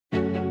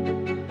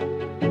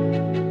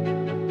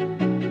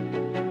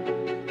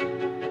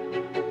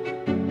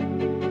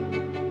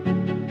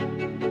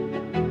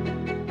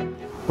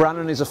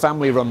Brannan is a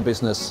family-run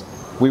business.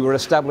 We were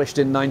established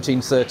in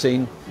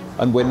 1913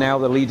 and we're now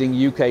the leading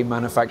UK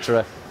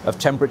manufacturer of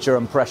temperature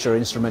and pressure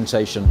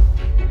instrumentation.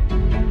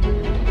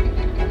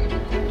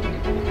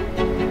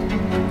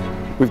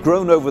 We've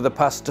grown over the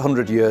past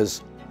 100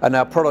 years and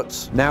our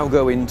products now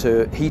go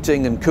into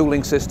heating and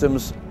cooling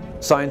systems,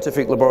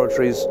 scientific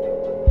laboratories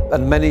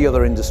and many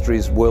other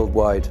industries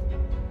worldwide.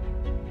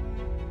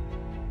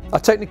 Our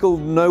technical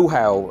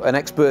know-how and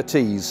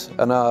expertise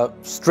and our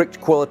strict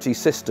quality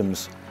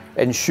systems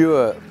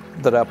ensure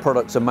that our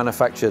products are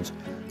manufactured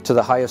to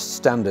the highest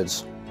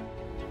standards.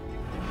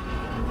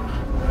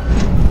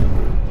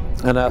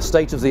 And our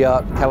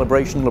state-of-the-art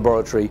calibration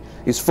laboratory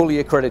is fully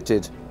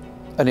accredited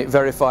and it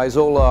verifies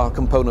all our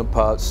component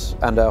parts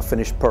and our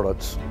finished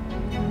products.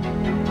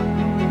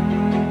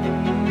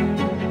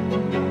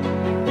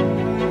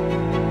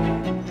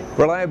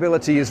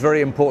 Reliability is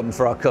very important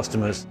for our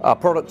customers. Our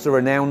products are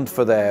renowned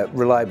for their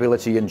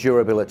reliability and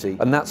durability,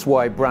 and that's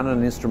why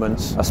Brannan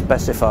instruments are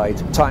specified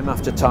time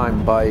after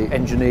time by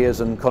engineers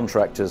and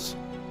contractors.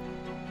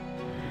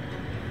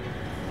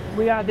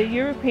 We are the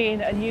European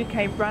and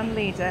UK brand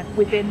leader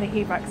within the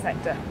HVAC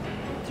sector.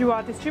 Through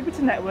our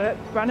distributor network,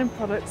 Brannan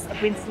products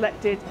have been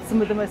selected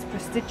some of the most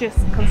prestigious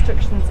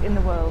constructions in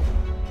the world.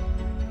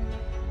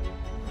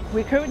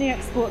 We currently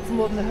export to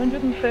more than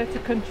 130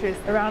 countries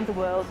around the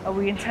world, and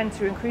we intend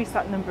to increase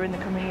that number in the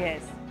coming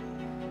years.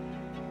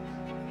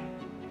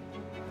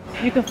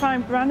 You can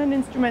find Brannan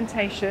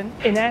instrumentation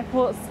in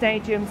airports,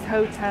 stadiums,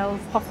 hotels,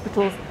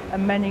 hospitals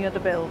and many other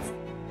builds.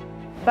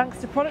 Thanks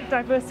to product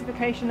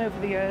diversification over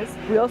the years,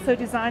 we also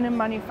design and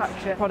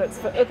manufacture products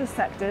for other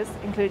sectors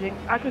including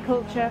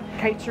agriculture,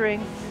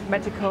 catering,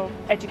 medical,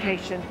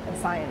 education and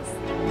science.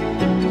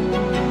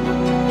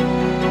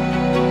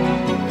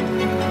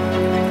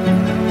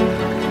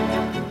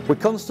 We're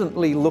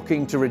constantly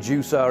looking to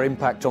reduce our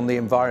impact on the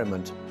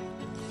environment.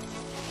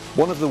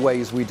 One of the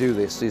ways we do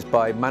this is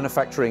by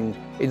manufacturing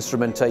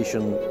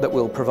instrumentation that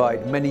will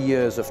provide many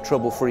years of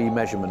trouble-free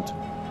measurement.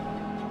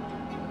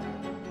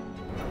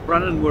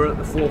 Brannan were at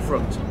the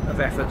forefront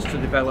of efforts to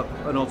develop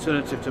an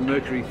alternative to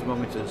mercury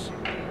thermometers,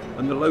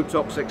 and the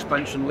low-tox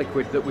expansion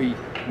liquid that we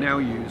now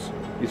use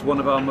is one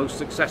of our most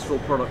successful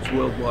products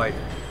worldwide.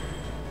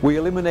 We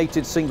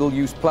eliminated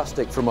single-use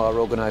plastic from our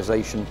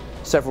organisation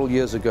several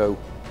years ago,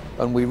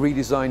 and we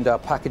redesigned our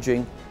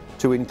packaging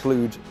to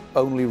include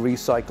only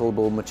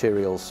recyclable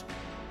materials.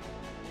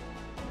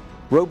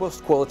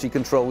 Robust quality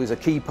control is a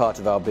key part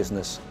of our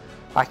business.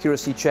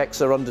 Accuracy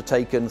checks are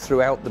undertaken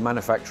throughout the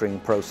manufacturing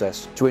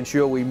process to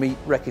ensure we meet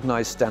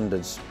recognised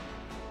standards.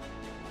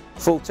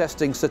 Full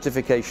testing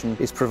certification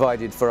is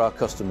provided for our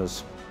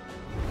customers.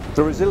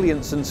 The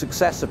resilience and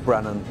success of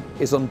Brannan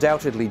is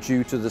undoubtedly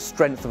due to the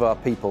strength of our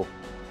people.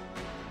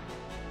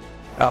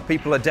 Our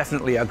people are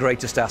definitely our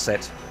greatest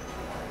asset,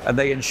 and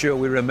they ensure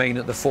we remain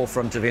at the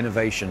forefront of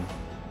innovation.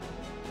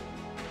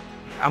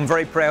 I'm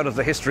very proud of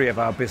the history of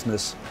our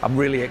business. I'm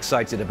really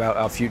excited about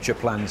our future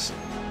plans.